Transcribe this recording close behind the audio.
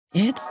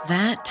It's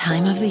that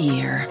time of the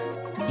year.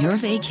 Your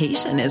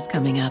vacation is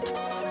coming up.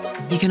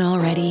 You can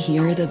already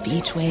hear the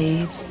beach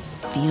waves,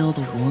 feel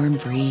the warm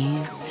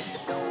breeze,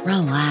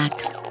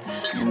 relax,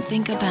 and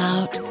think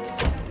about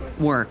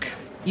work.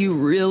 You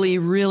really,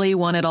 really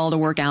want it all to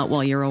work out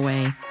while you're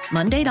away.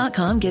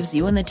 Monday.com gives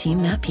you and the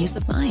team that peace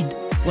of mind.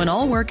 When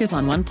all work is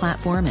on one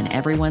platform and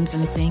everyone's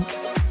in sync,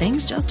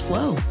 things just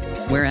flow.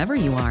 Wherever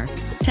you are,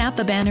 tap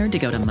the banner to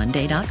go to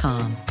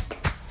Monday.com.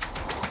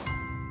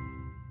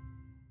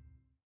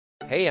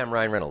 Hey, I'm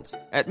Ryan Reynolds.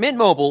 At Mint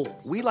Mobile,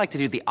 we like to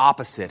do the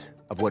opposite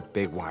of what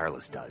Big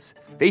Wireless does.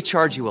 They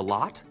charge you a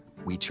lot,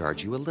 we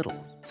charge you a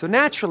little. So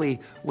naturally,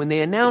 when they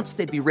announced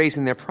they'd be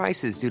raising their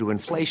prices due to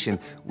inflation,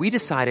 we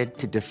decided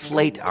to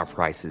deflate our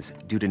prices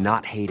due to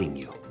not hating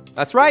you.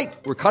 That's right.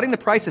 We're cutting the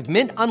price of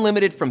Mint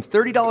Unlimited from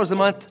 $30 a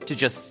month to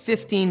just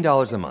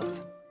 $15 a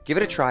month. Give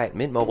it a try at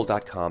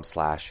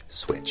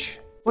mintmobile.com/switch.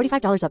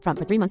 $45 up front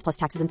for 3 months plus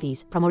taxes and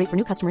fees. Promo rate for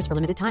new customers for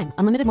limited time.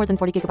 Unlimited more than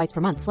 40 gigabytes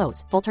per month.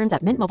 Slows full terms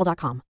at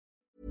mintmobile.com.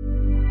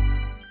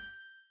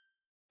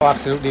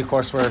 Absolutely, of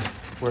course, we're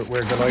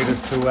delighted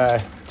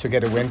to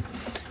get a win.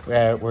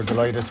 We're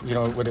delighted,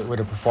 with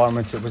a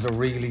performance. It was a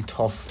really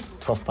tough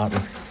battle.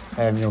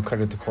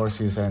 Credit to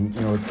Corsies, and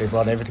they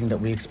brought everything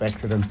that we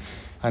expected and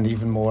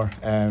even more.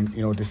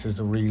 This is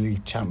a really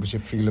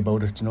championship feel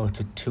about it. It's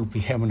at 2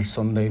 p.m. on a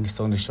Sunday and the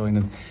sun is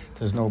shining.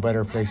 There's no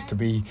better place to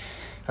be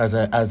as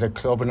a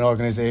club and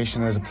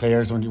organisation, as a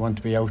players, when you want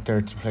to be out there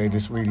to play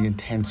this really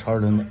intense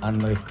hurling.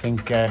 And I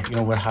think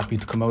we're happy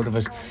to come out of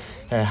it.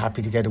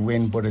 Happy to get a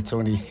win, but it's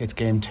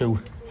game 2.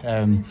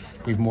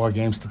 We've more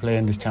games to play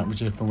in this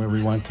championship, and where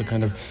we want to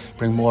kind of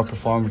bring more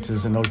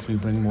performances and ultimately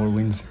bring more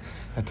wins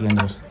at the end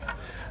of it. I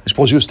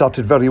suppose you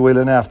started very well,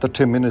 and after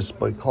 10 minutes,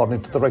 by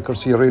according to the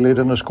records here, led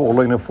in a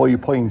scoreline of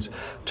 5 points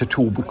to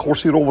 2. But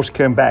Corsie Rovers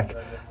came back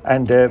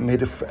and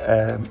made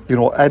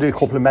added a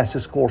couple of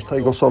massive scores,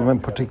 Tiger Sullivan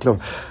in particular.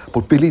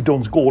 But Billy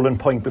Dunn's goal and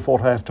point before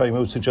half-time, I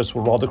would suggest,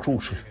 were rather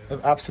crucial.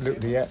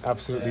 Absolutely, yeah,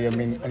 absolutely. I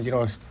mean, and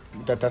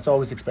that's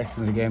always expected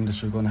in the game,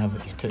 that you're going to have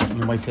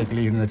you might take a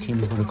lead and the team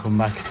is going to come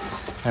back,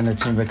 and a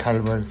team like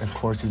Calibre, of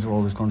course, is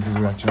always going to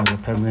do that. They're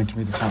permanent to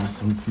be the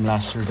champions from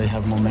last year. They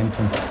have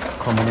momentum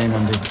coming in,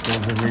 and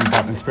they're really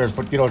battling spirit.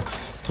 But to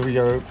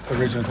your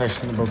original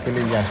question about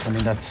Billy, yeah, I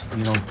mean, that's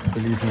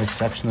Billy's an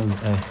exceptional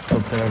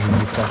club player,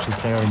 an exceptional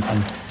player,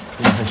 and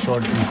he has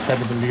showed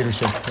incredible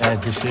leadership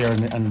this year,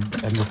 and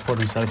has put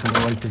himself in the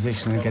right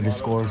position and get his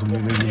scores, and we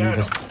really need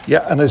it.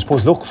 Yeah, and I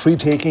suppose free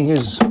taking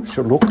is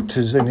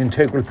an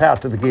integral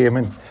part of the game,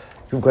 and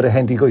you've got a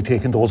handy guy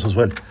taking those as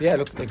well.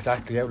 Yeah,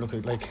 exactly. Yeah,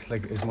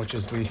 like as much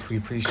as we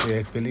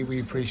appreciate Billy, we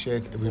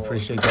appreciate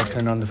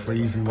Declan on the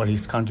frees and what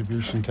his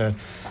contribution to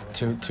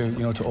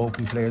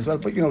open play as well.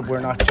 But we're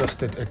not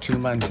just a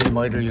 2-man team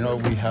either.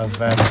 We have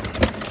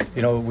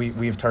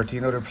we have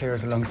 13 other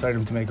players alongside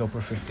him to make up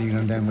our 15,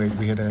 and then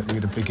we had a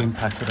big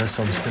impact with our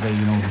subs today.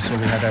 So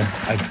we had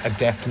a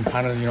depth in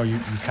panel. You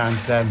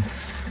can't.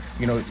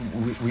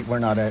 We're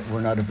not a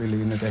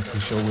Billy and a Declan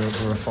show.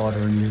 We're a Father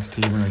and Neil's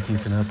team, and I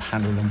think in our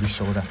panel, and we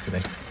showed that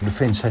today. The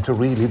defence had to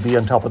really be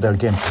on top of their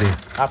game today.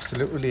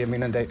 Absolutely. I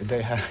mean, and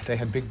they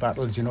had big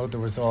battles.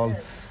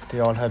 They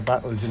all had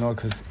battles.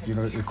 Because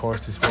of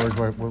course the forwards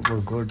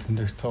were good, and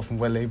they're tough and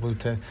well able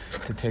to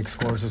take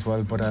scores as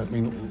well. But I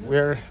mean,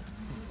 we're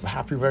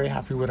very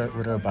happy with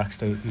our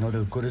backstay.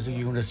 They're good as a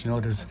unit.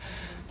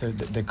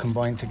 They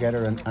combine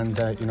together, and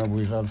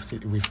we've obviously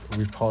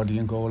we've Paddy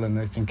in goal, and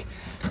I think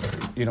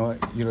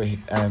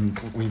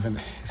we've been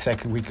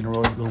second week in a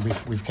row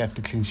we've kept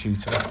the clean sheet,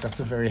 so that's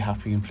a very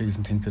happy and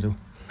pleasing thing to do.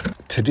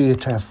 Today,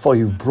 to have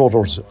 5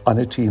 brothers on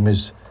a team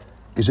is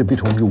a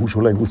bit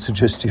unusual, I would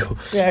suggest to you.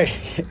 Yeah,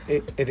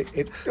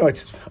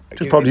 it's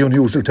probably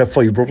unusual to have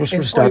 5 brothers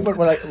for a start. But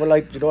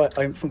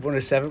I'm from one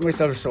of 7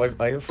 myself, so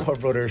I have 4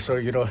 brothers. So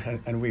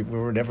and we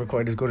were never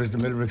quite as good as the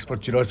Millricks,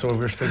 but so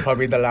we're still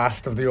probably the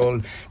last of the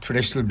old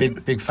traditional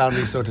big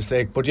family, so to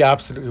say. But yeah,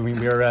 absolutely. I mean,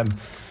 we're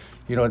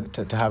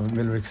to have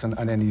Millricks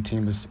on any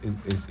team is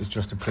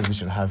just a privilege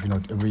to have. A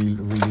really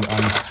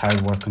honest,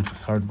 hard working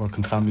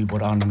family,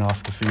 but on and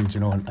off the field.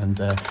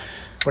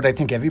 But I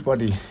think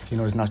everybody,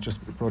 is not just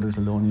brothers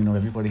alone.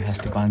 Everybody has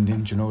to band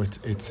in.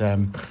 It's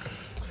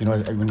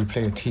when you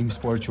play a team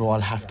sport, you all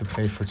have to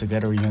play for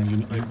together.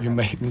 You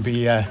mightn't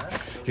be,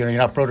 you're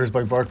not brothers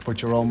by birth,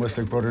 but you're almost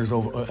like brothers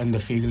over in the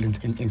field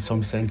in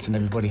some sense. And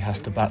everybody has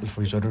to battle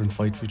for each other and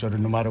fight for each other,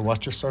 no matter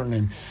what your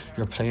surname.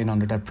 You're playing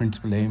under that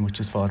principal aim, which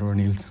is Father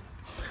O'Neill's.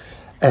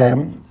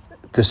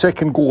 The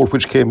second goal,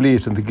 which came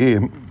late in the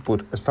game,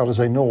 but as far as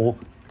I know,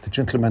 the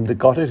gentleman that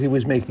got it, he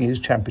was making his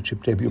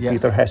championship debut, yeah.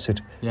 Peter Hassett.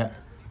 Yeah.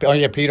 Oh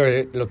yeah,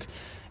 Peter, look,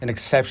 an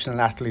exceptional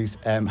athlete,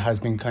 has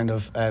been kind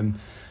of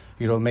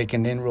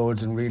making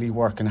inroads and really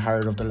working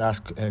hard over the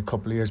last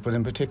couple of years, but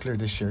in particular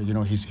this year,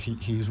 he's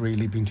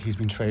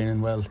been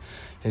training well.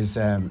 His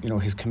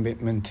his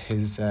commitment,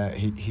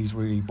 he's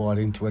really bought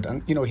into it,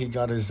 and he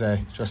got his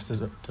just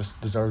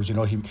deserves. He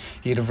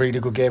had a really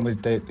good game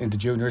in the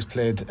juniors.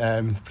 Played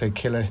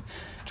Killa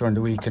during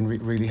the week and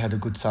really had a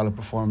good solid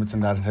performance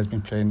in that, and has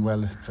been playing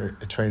well for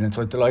training. So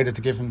I was delighted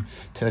to give him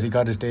to that he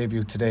got his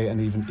debut today,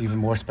 and even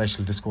more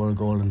special to score a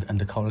goal, and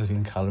the quality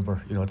and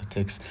calibre, you know, that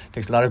takes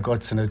a lot of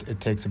guts, and it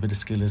takes a bit of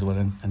skill as well,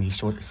 and he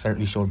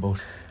certainly showed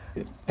both.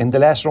 In the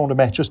last round of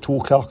matches, 2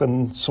 o'clock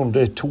on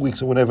Sunday, 2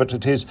 weeks or whenever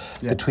it is,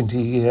 the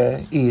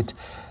 28th,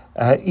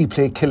 he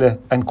played Killa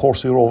and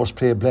Corsi Rovers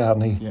play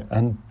Blarney,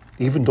 and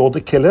even though the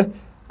Killa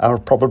are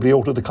probably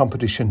out of the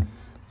competition,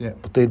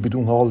 but they'll be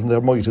doing all in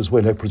their might as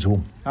well, I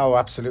presume. Oh,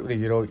 absolutely.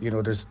 You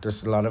know,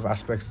 there's a lot of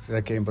aspects to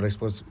that game, but I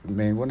suppose the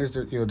main one is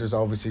that, you know, there's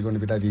obviously going to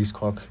be that East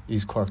Cork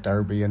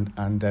derby,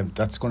 and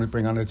that's going to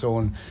bring on its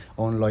own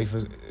life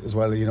as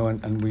well. You know,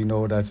 and we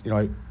know that, you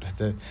know,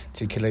 the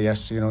Killa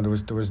yesterday, you know,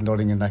 there was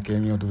nothing in that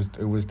game. You know,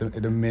 it was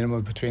the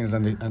minimal between it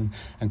and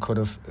could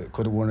have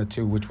won it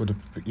too, which would have,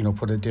 you know,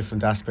 put a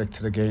different aspect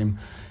to the game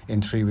in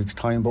 3 weeks'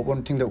 time. But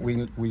one thing that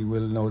we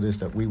will know is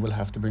that we will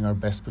have to bring our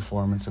best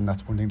performance, and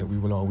that's one thing that we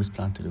will always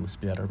plan to do, is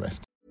be at our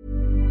best.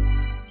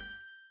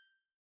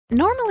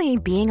 Normally,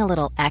 being a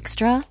little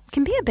extra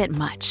can be a bit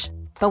much,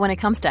 but when it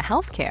comes to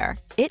healthcare,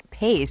 it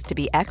pays to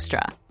be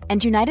extra.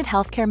 And United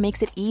Healthcare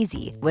makes it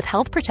easy with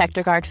Health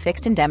Protector Guard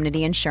fixed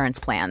indemnity insurance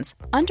plans.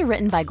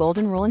 Underwritten by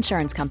Golden Rule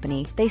Insurance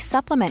Company, they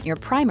supplement your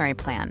primary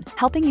plan,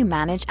 helping you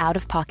manage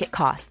out-of-pocket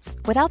costs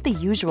without the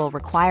usual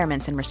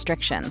requirements and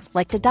restrictions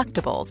like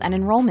deductibles and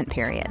enrollment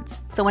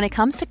periods. So when it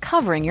comes to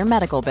covering your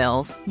medical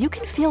bills, you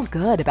can feel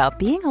good about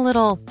being a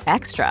little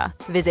extra.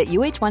 Visit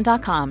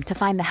UH1.com to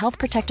find the Health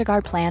Protector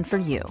Guard plan for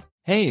you.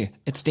 Hey,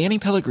 it's Danny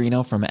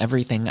Pellegrino from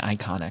Everything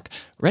Iconic.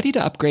 Ready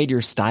to upgrade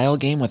your style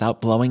game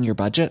without blowing your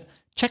budget?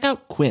 Check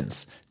out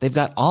Quince. They've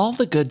got all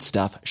the good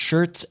stuff,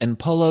 shirts and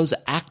polos,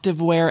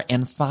 activewear,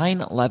 and fine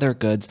leather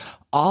goods,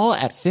 all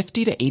at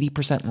 50 to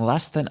 80%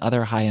 less than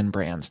other high-end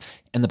brands.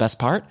 And the best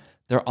part?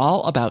 They're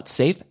all about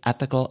safe,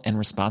 ethical, and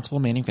responsible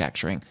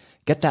manufacturing.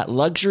 Get that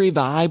luxury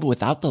vibe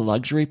without the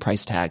luxury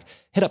price tag.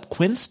 Hit up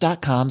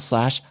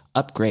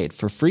quince.com/upgrade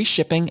for free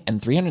shipping and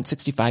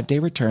 365-day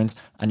returns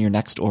on your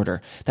next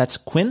order. That's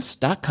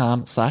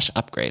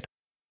quince.com/upgrade.